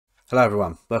Hello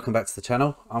everyone, welcome back to the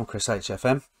channel. I'm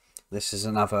chrishfm. This is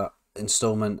another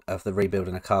instalment of the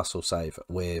Rebuilding a Castle save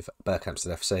with Berkhamsted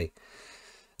FC.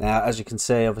 Now, as you can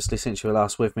see, obviously since you were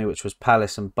last with me, which was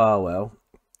Palace and Barwell,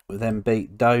 we then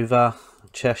beat Dover,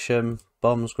 Chesham,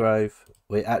 Bombsgrove.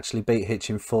 We actually beat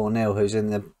Hitchin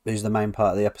 4-0, who's the main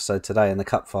part of the episode today in the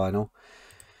cup final.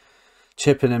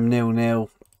 Chippenham 0-0,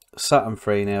 Sutton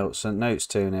 3-0, St Notes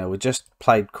 2-0. We just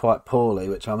played quite poorly,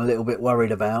 which I'm a little bit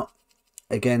worried about,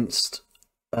 against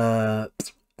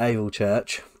Avil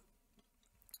Church.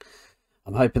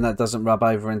 I'm hoping that doesn't rub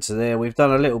over into there. We've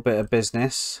done a little bit of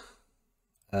business.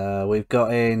 We've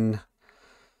got in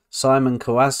Simon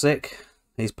Kowaczyk.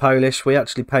 He's Polish. We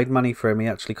actually paid money for him. He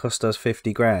actually cost us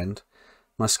 50 grand.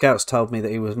 My scouts told me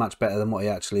that he was much better than what he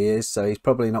actually is, so he's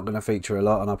probably not going to feature a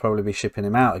lot, and I'll probably be shipping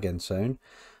him out again soon.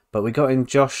 But we got in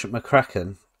Josh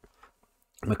McCracken.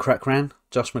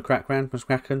 Josh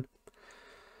McCracken.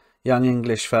 Young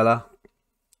English fella.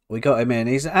 We got him in.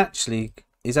 He's actually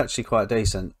quite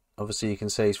decent. Obviously you can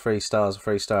see he's 3 stars,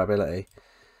 3-star ability.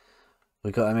 We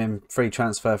got him in free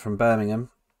transfer from Birmingham.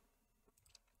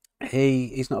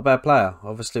 He's not a bad player.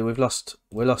 Obviously we lost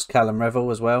Callum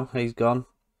Revel as well. He's gone.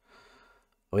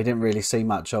 We didn't really see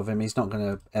much of him. He's not going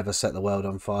to ever set the world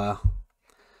on fire.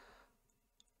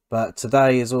 But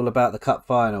today is all about the cup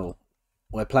final.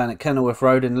 We're playing at Kenilworth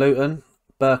Road in Luton.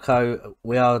 Berko,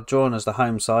 we are drawn as the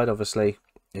home side, obviously.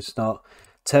 It's not.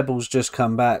 Tebble's just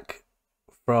come back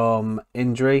from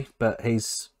injury, but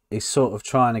he's sort of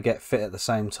trying to get fit at the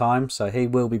same time, so he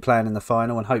will be playing in the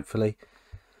final, and hopefully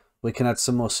we can add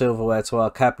some more silverware to our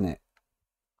cabinet.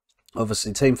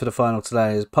 Obviously, team for the final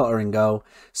today is Potter in goal,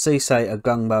 Cisse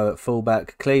Agungbo at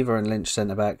fullback, Cleaver and Lynch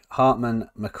centre-back, Hartman,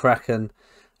 McCracken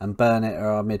and Burnett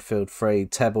are our midfield three,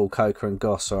 Tebble, Coker and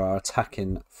Goss are our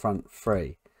attacking front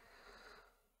three.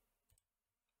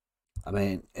 I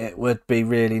mean, it would be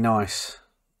really nice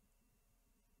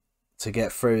to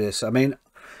get through this. I mean,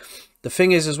 the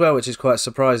thing is as well, which is quite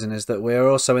surprising, is that we're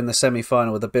also in the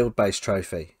semi-final with the build-based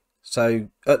trophy. So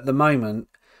at the moment,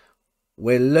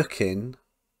 we're like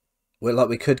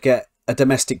we could get a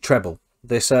domestic treble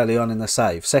this early on in the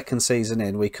save. Second season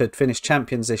in, we could finish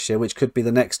champions this year, which could be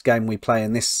the next game we play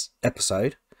in this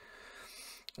episode,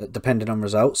 depending on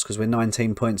results, because we're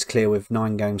 19 points clear with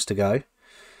 9 games to go.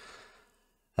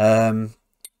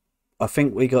 I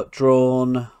think we got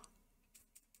drawn.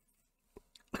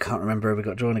 I can't remember who we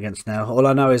got drawn against now. All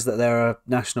I know is that they're a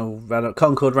national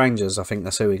Concord Rangers. I think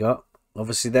that's who we got.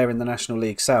 Obviously, they're in the National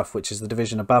League South, which is the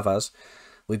division above us.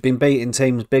 We've been beating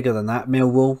teams bigger than that.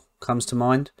 Millwall comes to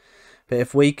mind. But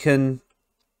if we can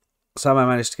somehow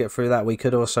manage to get through that, we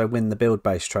could also win the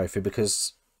build-based trophy,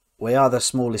 because we are the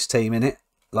smallest team in it,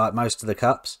 like most of the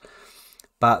cups.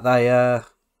 But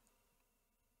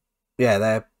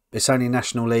it's only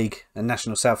National League and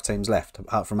National South teams left,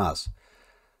 apart from us.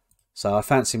 So I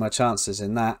fancy my chances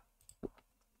in that.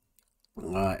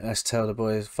 Alright, let's tell the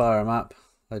boys, fire them up.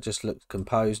 They just looked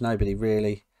composed. Nobody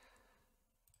really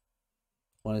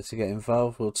wanted to get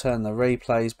involved. We'll turn the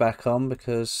replays back on,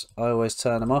 because I always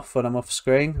turn them off when I'm off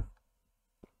screen.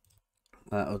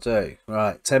 That'll do.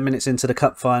 Right, 10 minutes into the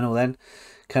cup final then.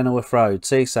 Kenilworth Road,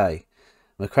 Cisse.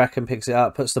 McCracken picks it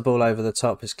up, puts the ball over the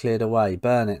top, it's cleared away.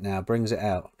 Burnett now brings it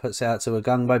out, puts it out to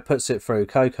Agungbo, puts it through.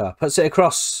 Coker puts it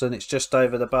across, and it's just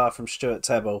over the bar from Stuart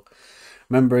Tebble.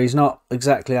 Remember, he's not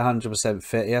exactly 100%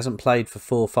 fit. He hasn't played for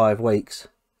 4 or 5 weeks.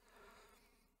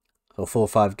 Or 4 or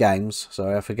 5 games.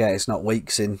 Sorry, I forget, it's not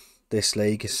weeks in this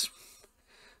league.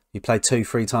 You play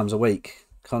 2-3 times a week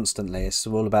constantly. It's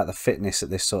all about the fitness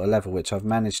at this sort of level, which I've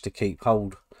managed to keep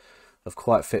hold of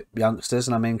quite fit youngsters.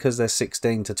 And I mean, because they're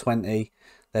 16 to 20,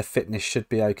 their fitness should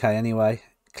be okay anyway.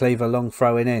 Cleaver long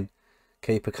throwing in.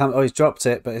 Keeper come. Oh, he's dropped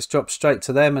it, but it's dropped straight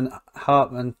to them, and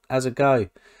Hartman has a go.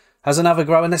 Has another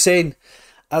go, and it's in.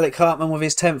 Alec Hartman with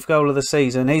his 10th goal of the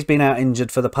season. He's been out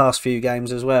injured for the past few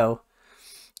games as well.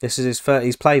 This is his first.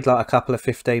 He's played like a couple of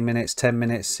 15 minutes, 10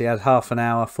 minutes. He had half an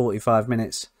hour, 45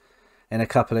 minutes in a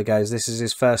couple of games. This is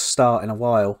his first start in a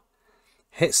while.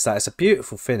 Hits that. It's a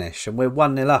beautiful finish, and we're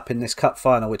 1-0 up in this cup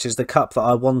final, which is the cup that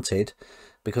I wanted,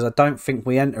 because I don't think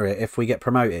we enter it if we get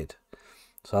promoted.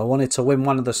 So I wanted to win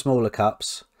one of the smaller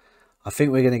cups. I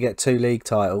think we're going to get 2 league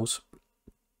titles.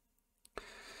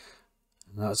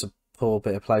 That's a poor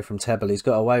bit of play from Tebble. He's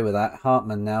got away with that.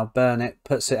 Hartman now. Burnett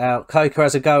puts it out. Coker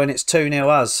has a go, and it's 2-0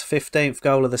 us. 15th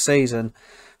goal of the season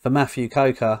for Matthew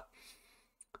Coker.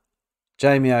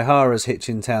 Jamie O'Hara's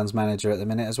Hitchin Town's manager at the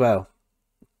minute as well.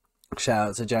 Shout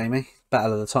out to Jamie.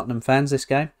 Battle of the Tottenham fans this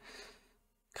game.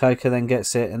 Coker then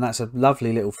gets it, and that's a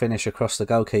lovely little finish across the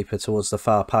goalkeeper towards the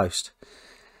far post.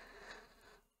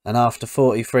 And after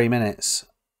 43 minutes,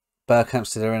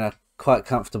 Berkhamsted are in a quite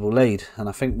comfortable lead, and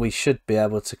I think we should be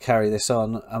able to carry this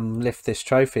on and lift this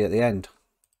trophy at the end.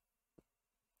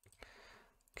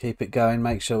 Keep it going,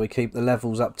 make sure we keep the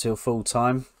levels up till full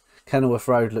time. Kenilworth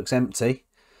Road looks empty.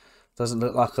 Doesn't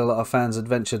look like a lot of fans had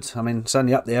ventured. I mean, it's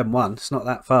only up the M1, it's not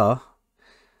that far.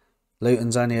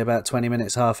 Luton's only about 20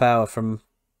 minutes, half hour from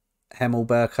Hemel,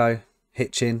 Berko,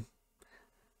 Hitchin.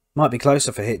 Might be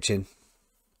closer for Hitchin.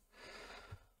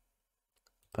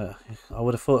 But I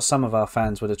would have thought some of our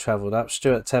fans would have travelled up.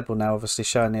 Stuart Tebble now obviously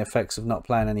showing the effects of not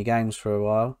playing any games for a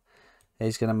while.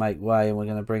 He's going to make way, and we're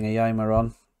going to bring Ioma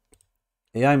on.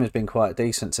 Ioma's been quite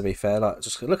decent, to be fair. Like,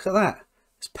 just look at that.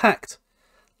 It's packed.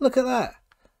 Look at that.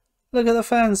 Look at the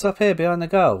fans up here behind the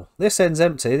goal. This end's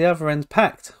empty, the other end's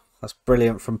packed. That's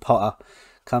brilliant from Potter.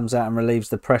 Comes out and relieves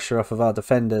the pressure off of our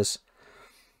defenders.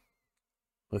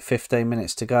 With 15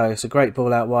 minutes to go. It's a great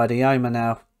ball out wide. Ioma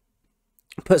now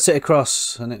puts it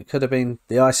across, and it could have been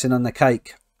the icing on the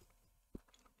cake.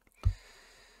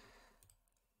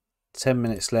 10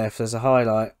 minutes left. There's a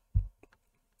highlight.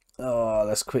 Oh,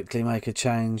 let's quickly make a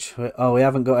change. Oh, we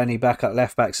haven't got any backup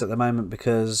left backs at the moment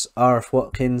because R.F.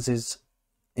 Watkins is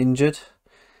injured.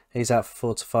 He's out for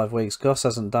 4 to 5 weeks. Goss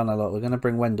hasn't done a lot. We're going to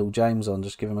bring Wendell James on.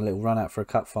 Just give him a little run out for a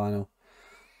cup final.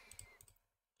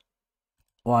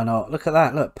 Why not? Look at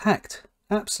that. Look, packed.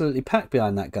 Absolutely packed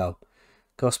behind that goal.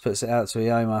 Goss puts it out to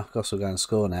Ioma. Goss will go and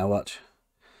score now. Watch.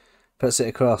 Puts it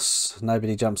across.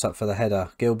 Nobody jumps up for the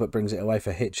header. Gilbert brings it away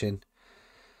for Hitchin.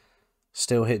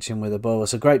 Still Hitchin with the ball.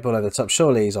 It's a great ball over the top.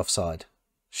 Surely he's offside.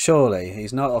 Surely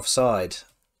he's not offside.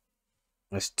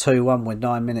 It's 2-1 with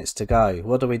 9 minutes to go.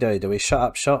 What do? Do we shut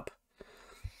up shop?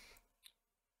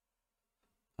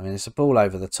 I mean, it's a ball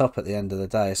over the top at the end of the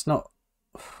day. It's not...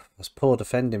 It's poor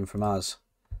defending from us.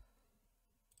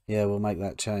 Yeah, we'll make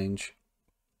that change.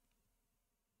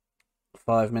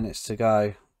 5 minutes to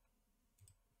go.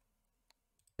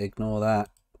 Ignore that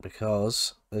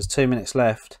because there's 2 minutes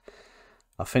left.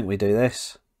 I think we do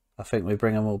this. I think we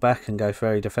bring them all back and go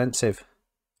very defensive.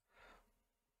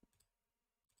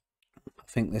 I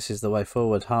think this is the way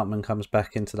forward. Hartman comes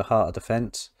back into the heart of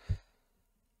defence.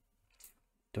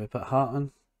 Do we put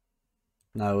Hartman?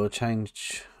 No, we'll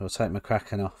change. We'll take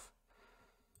McCracken off.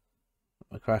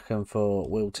 McCracken for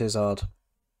Will Tizard.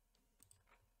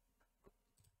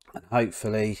 And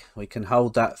hopefully we can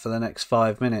hold that for the next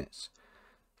 5 minutes.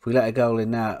 If we let a goal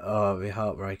in now, oh, it'll be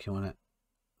heartbreaking, won't it?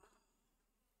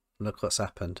 Look what's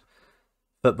happened.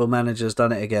 Football Manager's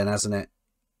done it again, hasn't it?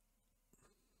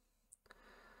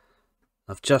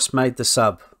 I've just made the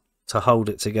sub to hold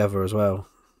it together as well.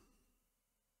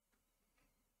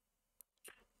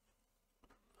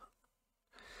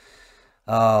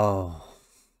 Oh,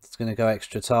 it's going to go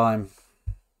extra time.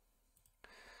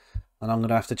 And I'm going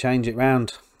to have to change it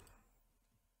round.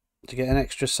 To get an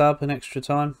extra sub, an extra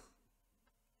time?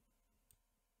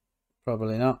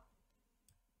 Probably not.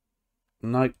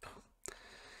 Nope.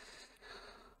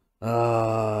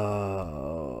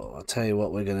 Oh, I'll tell you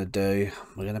what we're going to do.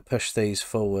 We're going to push these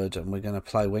forward and we're going to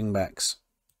play wing backs.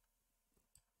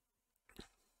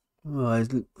 Oh,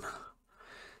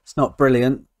 it's not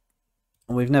brilliant.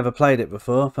 We've never played it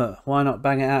before, but why not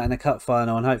bang it out in a cup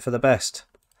final and hope for the best?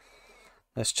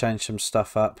 Let's change some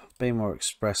stuff up. Be more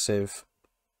expressive.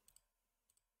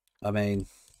 I mean,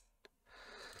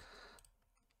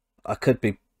 I could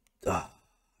be... Oh,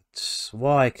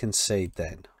 why concede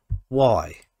then?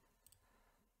 Why?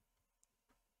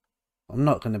 I'm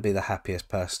not going to be the happiest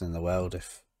person in the world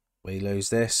if we lose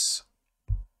this.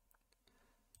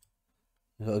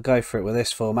 We've got to go for it with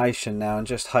this formation now and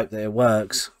just hope that it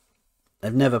works.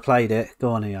 They've never played it.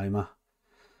 Go on, Ioma.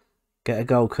 Get a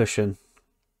goal cushion.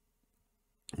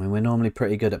 I mean, we're normally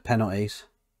pretty good at penalties.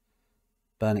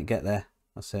 Burn it, get there.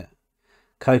 That's it.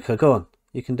 Coca, go on.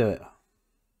 You can do it.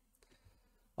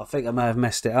 I think I may have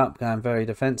messed it up going very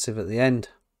defensive at the end.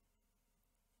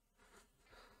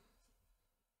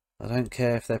 I don't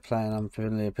care if they're playing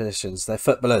unfamiliar positions. They're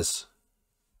footballers.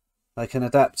 They can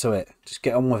adapt to it. Just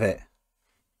get on with it.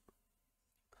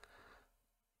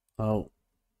 Oh,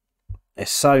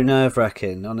 it's so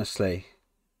nerve-wracking, honestly.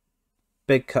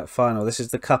 Big cup final. This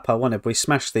is the cup I wanted. We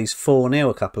smashed these 4-0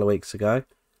 a couple of weeks ago.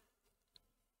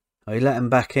 We let them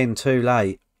back in too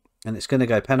late. And it's going to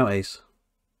go penalties.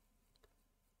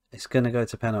 It's going to go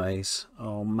to penalties.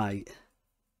 Oh, mate.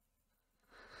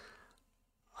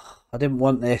 I didn't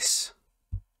want this.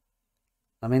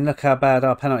 I mean, look how bad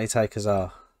our penalty takers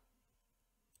are.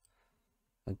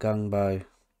 A Gungbo.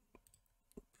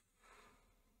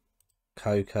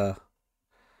 Coca.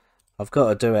 I've got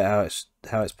to do it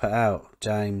how it's put out.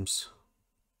 James.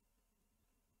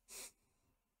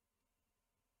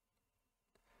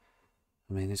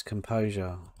 I mean, his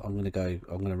composure. I'm going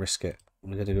to risk it.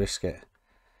 I'm going to risk it.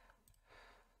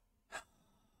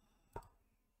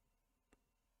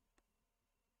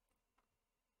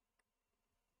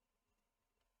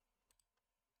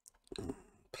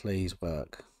 Please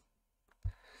work.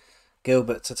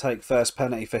 Gilbert to take first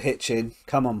penalty for Hitchin.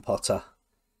 Come on, Potter.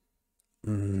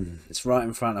 It's right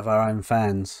in front of our own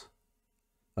fans.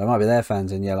 Well, it might be their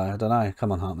fans in yellow. I don't know.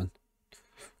 Come on, Hartman.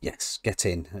 Yes, get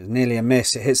in. It's nearly a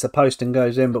miss. It hits the post and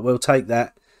goes in, but we'll take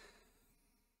that.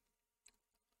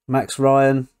 Max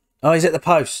Ryan. Oh, he's at the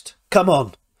post. Come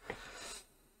on.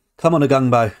 Come on,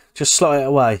 Agungbo. Just slot it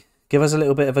away. Give us a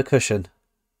little bit of a cushion.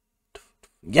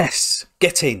 Yes,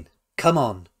 get in. Come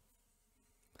on.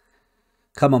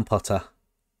 Come on, Potter.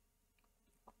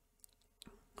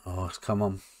 Oh, come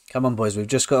on. Come on, boys. We've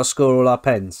just got to score all our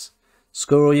pens.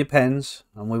 Score all your pens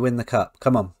and we win the cup.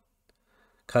 Come on.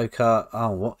 Coca.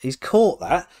 Oh, what? He's caught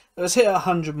that. It was hit at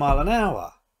 100 mile an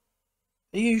hour.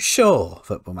 Are you sure,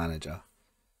 Football Manager?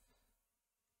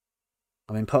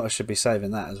 I mean, Potter should be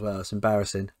saving that as well. It's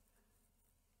embarrassing.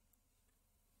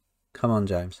 Come on,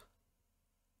 James.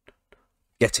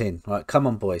 Get in. Right, come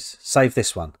on, boys. Save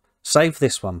this one. Save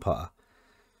this one, Potter.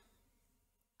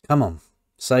 Come on.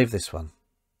 Save this one.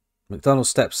 McDonald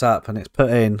steps up and it's put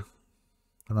in.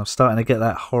 And I'm starting to get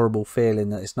that horrible feeling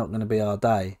that it's not going to be our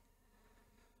day.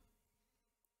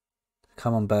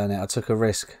 Come on, Burnett. I took a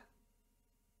risk.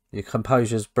 Your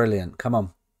composure's brilliant. Come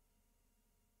on.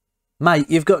 Mate,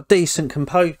 you've got decent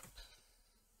composure.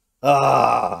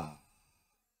 Ah.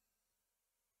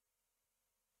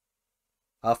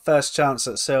 Our first chance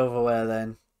at silverware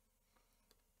then.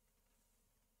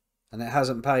 And it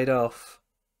hasn't paid off.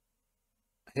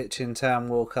 Hitchin Town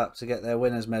walk up to get their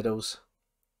winners' medals.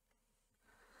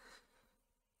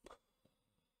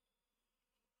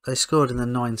 They scored in the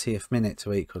 90th minute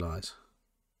to equalise.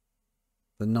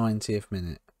 The 90th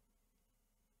minute.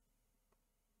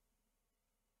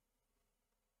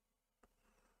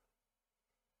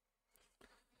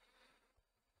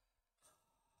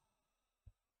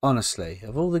 Honestly,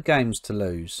 of all the games to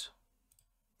lose,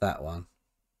 that one.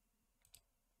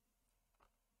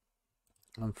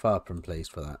 I'm far from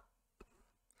pleased for that.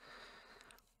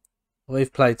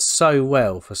 We've played so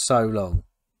well for so long.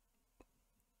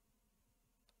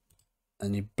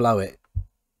 And you blow it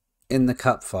in the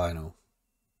cup final.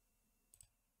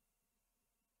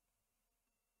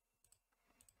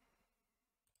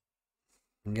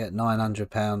 And get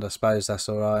 £900, I suppose that's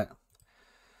alright.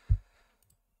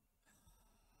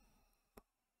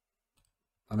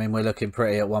 I mean, we're looking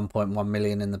pretty at 1.1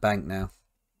 million in the bank now.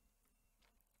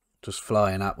 Just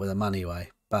flying up with the money way.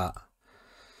 But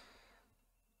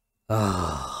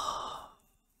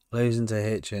losing to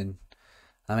Hitchin.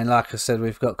 I mean, like I said,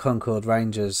 we've got Concord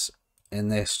Rangers in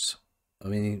this. I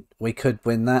mean, we could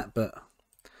win that, but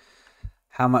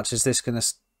how much is this going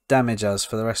to damage us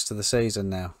for the rest of the season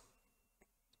now?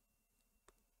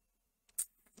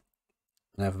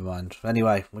 Never mind.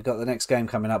 Anyway, we've got the next game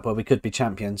coming up where we could be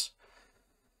champions.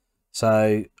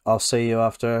 So I'll see you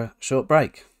after a short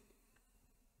break.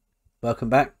 Welcome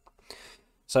back.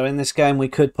 So in this game we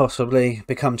could possibly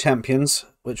become champions,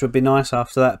 which would be nice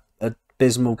after that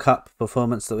abysmal cup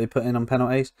performance that we put in on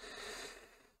penalties.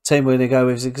 Team we're going to go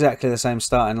with is exactly the same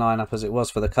starting lineup as it was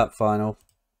for the cup final.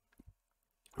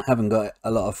 Haven't got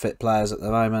a lot of fit players at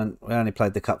the moment. We only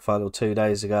played the cup final 2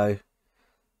 days ago.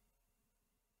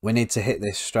 We need to hit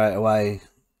this straight away.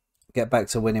 Get back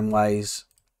to winning ways.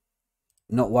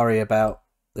 Not worry about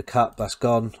the cup, that's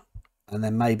gone. And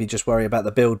then maybe just worry about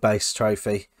the build base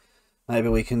trophy. Maybe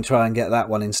we can try and get that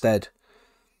one instead.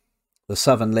 The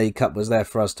Southern League Cup was there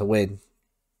for us to win.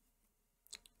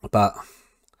 But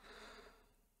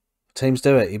teams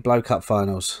do it. You blow cup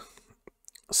finals.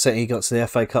 City got to the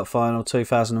FA Cup final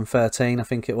 2013, I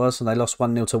think it was, and they lost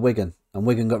 1-0 to Wigan. And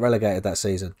Wigan got relegated that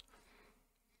season.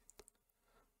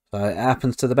 So it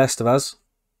happens to the best of us.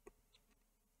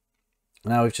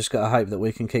 Now we've just got to hope that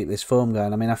we can keep this form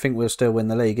going. I mean, I think we'll still win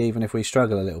the league even if we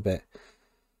struggle a little bit.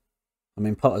 I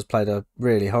mean, Potter's played a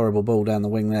really horrible ball down the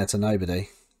wing there to nobody.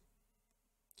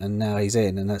 And now he's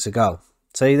in and that's a goal.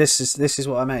 See, this is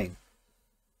what I mean.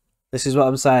 This is what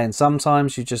I'm saying.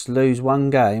 Sometimes you just lose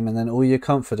one game and then all your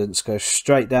confidence goes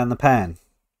straight down the pan.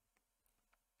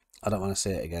 I don't want to see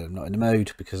it again. I'm not in the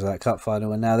mood because of that cup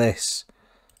final and now this.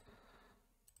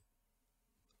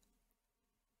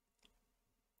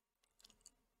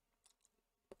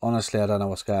 Honestly, I don't know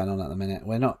what's going on at the minute.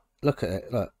 We're not... Look at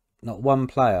it. Look. Not one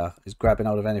player is grabbing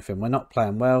hold of anything. We're not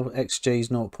playing well. XG's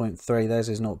 0.3. Theirs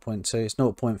is 0.2. It's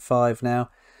 0.5 now.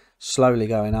 Slowly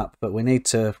going up. But we need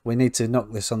to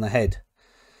knock this on the head.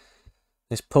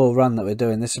 This poor run that we're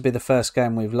doing. This would be the first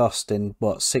game we've lost in,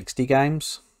 what, 60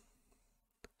 games?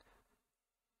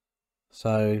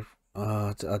 So,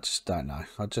 I just don't know.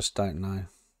 I just don't know.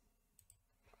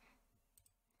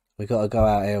 We've got to go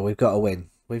out here. We've got to win.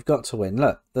 We've got to win.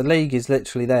 Look, the league is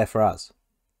literally there for us.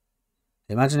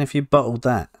 Imagine if you bottled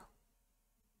that.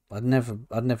 I'd never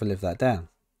live that down.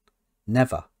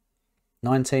 Never.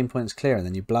 19 points clear and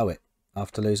then you blow it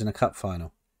after losing a cup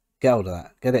final. Get hold of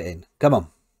that. Get it in. Come on.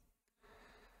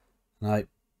 No.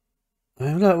 I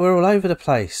mean, look, we're all over the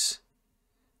place.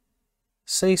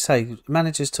 Cisse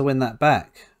manages to win that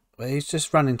back. But he's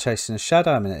just running chasing a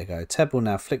shadow a minute ago. Tebble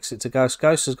now flicks it to Ghost.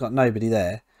 Ghost has got nobody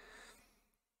there.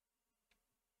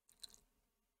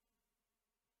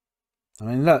 I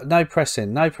mean, look, no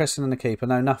pressing on the keeper,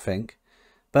 no nothing.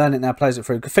 Burnett now plays it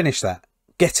through. Finish that.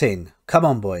 Get in. Come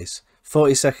on, boys.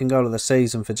 42nd goal of the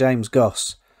season for James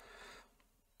Goss.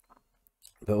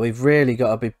 But we've really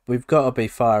got to be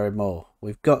firing more.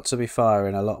 We've got to be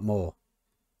firing a lot more.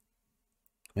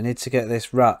 We need to get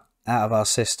this rut out of our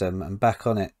system and back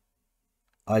on it.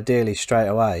 Ideally straight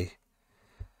away.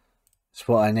 It's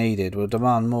what I needed. We'll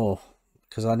demand more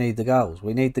because I need the goals.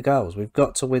 We need the goals. We've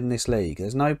got to win this league.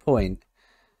 There's no point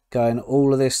going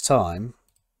all of this time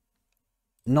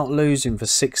not losing for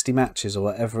 60 matches or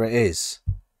whatever it is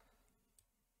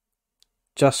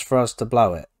just for us to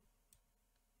blow it.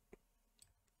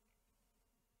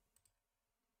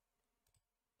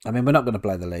 I mean, we're not going to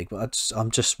blow the league, but I'm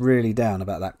just really down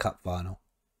about that cup final.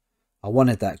 I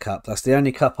wanted that cup. That's the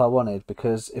only cup I wanted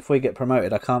because if we get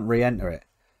promoted, I can't re-enter it.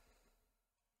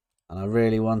 And I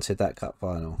really wanted that cup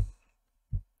final.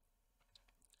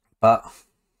 But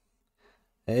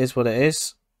it is what it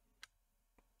is.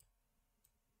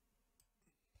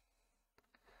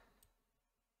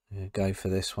 Go for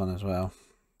this one as well.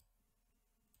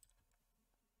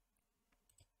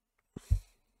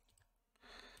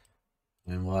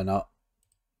 And why not?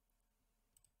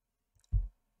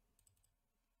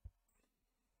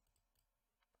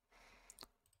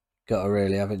 Got to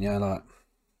really, haven't you? Like,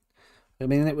 I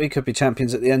mean, we could be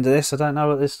champions at the end of this. I don't know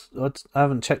what this. I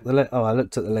haven't checked the. Oh, I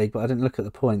looked at the league, but I didn't look at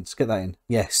the points. Get that in.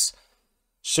 Yes.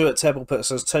 Stuart Tebble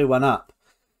puts us 2-1 up.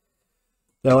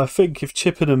 Now, I think if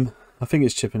Chippenham, I think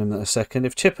it's Chippenham that are second.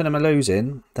 If Chippenham are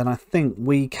losing, then I think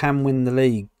we can win the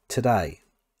league today.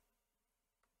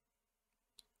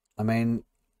 I mean,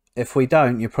 if we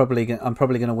don't, I'm probably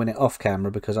going to win it off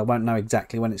camera because I won't know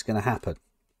exactly when it's going to happen.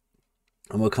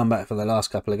 And we'll come back for the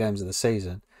last couple of games of the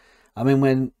season. I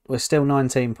mean, we're still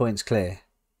 19 points clear.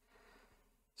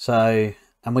 So,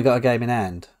 and we got a game in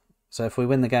hand. So if we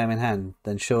win the game in hand,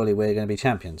 then surely we're going to be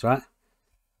champions, right?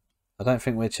 I don't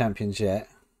think we're champions yet.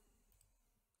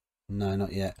 No,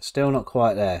 not yet. Still not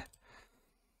quite there.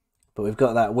 But we've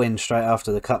got that win straight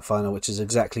after the cup final, which is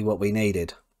exactly what we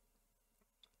needed.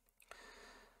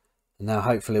 And now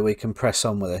hopefully we can press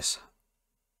on with this.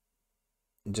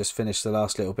 And just finish the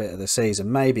last little bit of the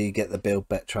season. Maybe get the Build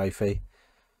Bet trophy.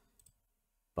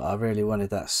 But I really wanted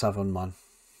that Southern one.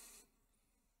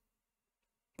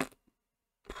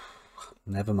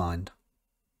 Never mind.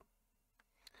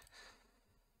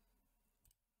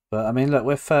 But I mean, look,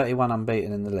 we're 31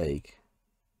 unbeaten in the league.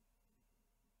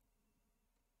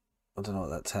 I don't know what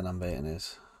that 10 unbeaten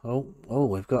is. Oh,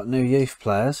 we've got new youth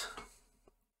players.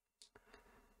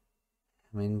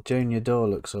 I mean, Junior Door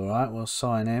looks alright. We'll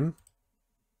sign him.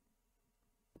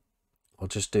 I'll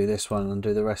just do this one and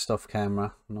do the rest off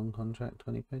camera. Non-contract,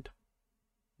 20 quid.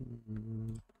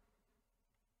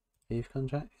 Youth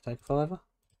contract, take a fiver.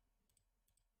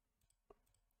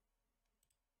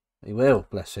 He will,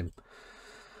 bless him.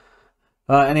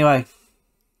 Right, anyway.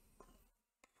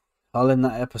 I'll end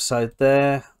that episode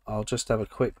there. I'll just have a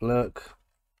quick look.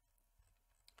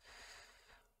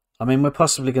 I mean, we're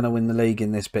possibly going to win the league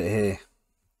in this bit here.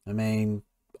 I mean,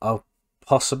 I'll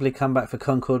possibly come back for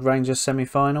Concord Rangers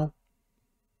semi-final.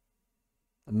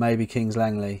 And maybe Kings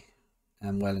Langley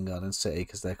and Welwyn Garden City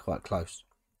because they're quite close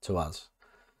to us.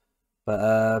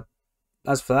 But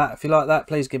as for that, if you like that,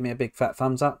 please give me a big fat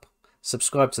thumbs up.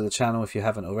 Subscribe to the channel if you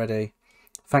haven't already.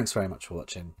 Thanks very much for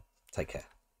watching. Take care.